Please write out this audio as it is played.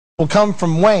will come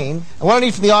from Wayne. And what I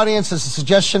need from the audience is a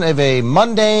suggestion of a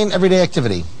mundane, everyday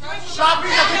activity.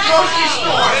 Shopping at the grocery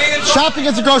store. Shopping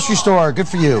at the grocery store. Good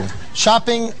for you.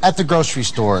 Shopping at the grocery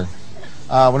store.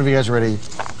 Whenever you guys are ready,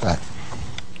 go ahead.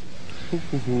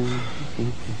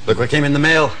 Look what came in the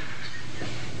mail.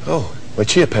 Oh, my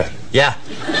chia pet. Yeah.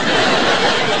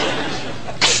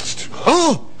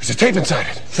 Oh, there's a tape inside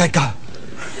it. Thank God.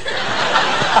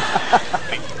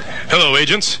 Hello,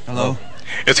 agents. Hello.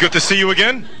 It's good to see you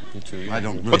again. You too. I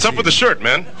don't really What's up with the shirt,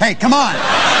 man? Hey, come on.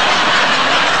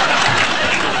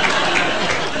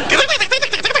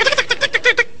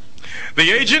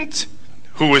 The agent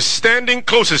who is standing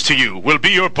closest to you will be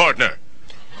your partner.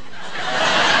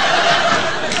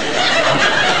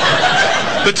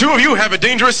 The two of you have a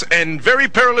dangerous and very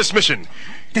perilous mission.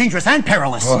 Dangerous and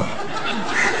perilous.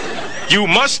 You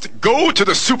must go to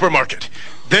the supermarket.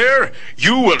 There,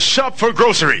 you will shop for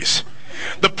groceries.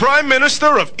 The Prime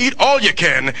Minister of Eat All You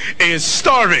Can is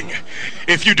starving.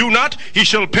 If you do not, he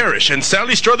shall perish, and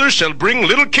Sally Struthers shall bring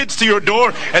little kids to your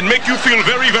door and make you feel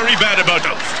very, very bad about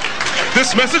them.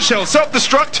 This message shall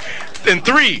self-destruct in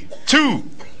 3, 2...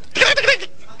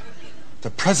 The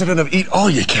president of Eat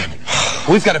All You Can.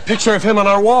 We've got a picture of him on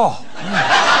our wall.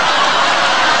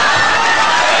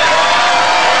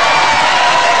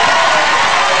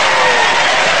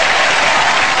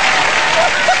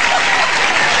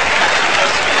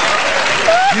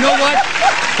 You know what?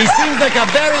 He seems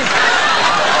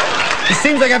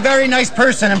like a very nice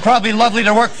person and probably lovely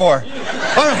to work for.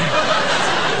 All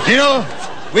right. You know,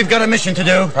 we've got a mission to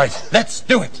do. Right. Let's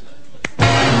do it.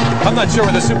 I'm not sure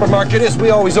where the supermarket is.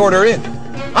 We always order in.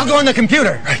 I'll go on the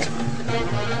computer. Right.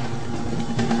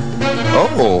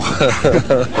 Oh.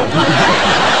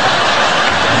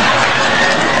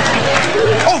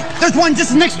 Oh, there's one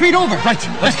just the next street over. Right.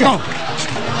 Let's go.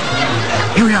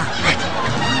 Here we are. Right.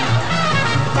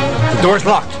 The door's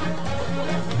locked.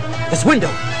 This window.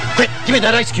 Quick, give me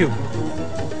that ice cube.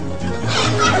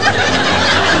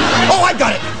 Oh, I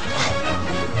got it.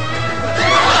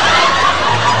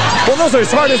 Well, those are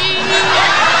as hard as...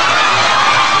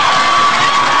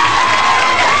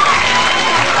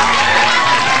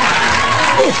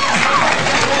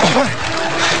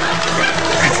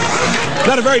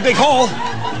 Not a very big hole.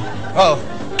 Oh.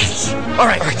 All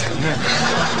right.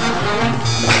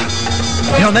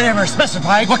 You know, they never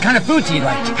specified what kind of food you'd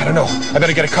like. I don't know. I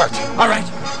better get a cart. All right.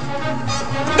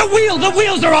 The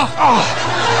wheels are off. Oh,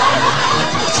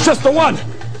 it's just the one.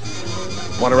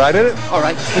 Want to ride in it? All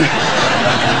right.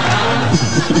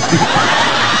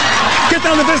 Get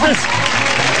down to business.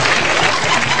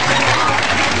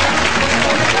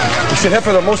 We should head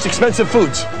for the most expensive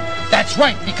foods. That's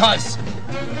right, because...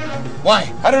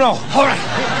 Why? I don't know. All right.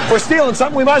 If we're stealing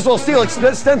something, we might as well steal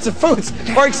extensive foods.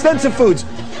 Or extensive foods.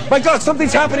 My God,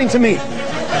 something's happening to me.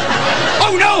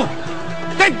 Oh, no!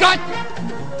 They've got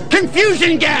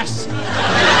confusion gas!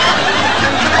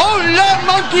 Oh, la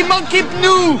monkey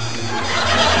blue!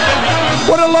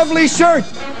 What a lovely shirt.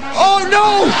 Oh,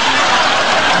 no!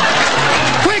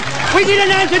 Quick, we need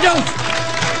an antidote!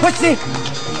 What's the...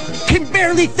 Can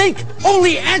barely think.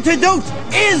 Only antidote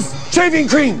is... Shaving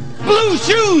cream. Blue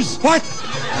shoes! What?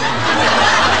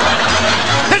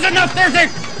 There's enough, there's it!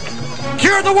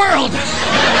 Cure the world!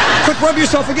 Quick, rub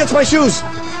yourself against my shoes.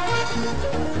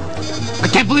 I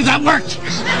can't believe that worked!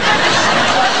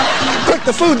 Quick,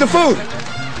 the food.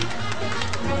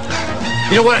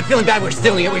 You know what? I'm feeling bad we're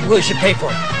stealing it. We really should pay for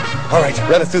it. All right,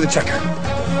 run it through the checker.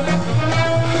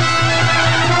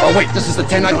 Oh, wait, this is the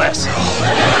 10 less.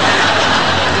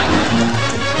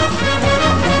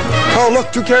 Oh,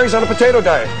 look, 2 carries on a potato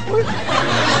diet.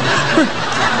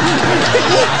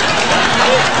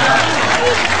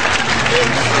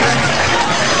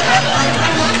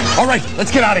 All right,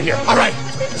 let's get out of here. All right.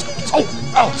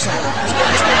 Oh, sorry.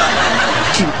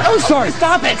 Oh, sorry.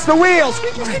 Stop it. It's the wheels.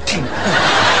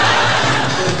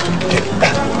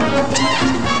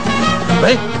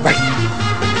 Ready? Right.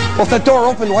 Well, if that door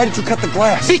opened, why did you cut the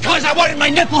glass? Because I wanted my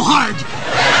nipple hard.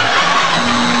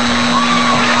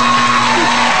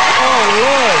 Oh,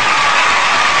 Lord.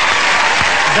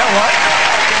 Is that what?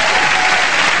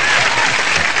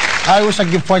 I wish I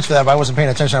could give points for that, but I wasn't paying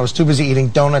attention. I was too busy eating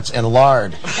donuts and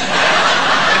lard.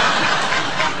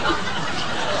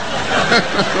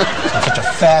 I'm such a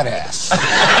fat ass.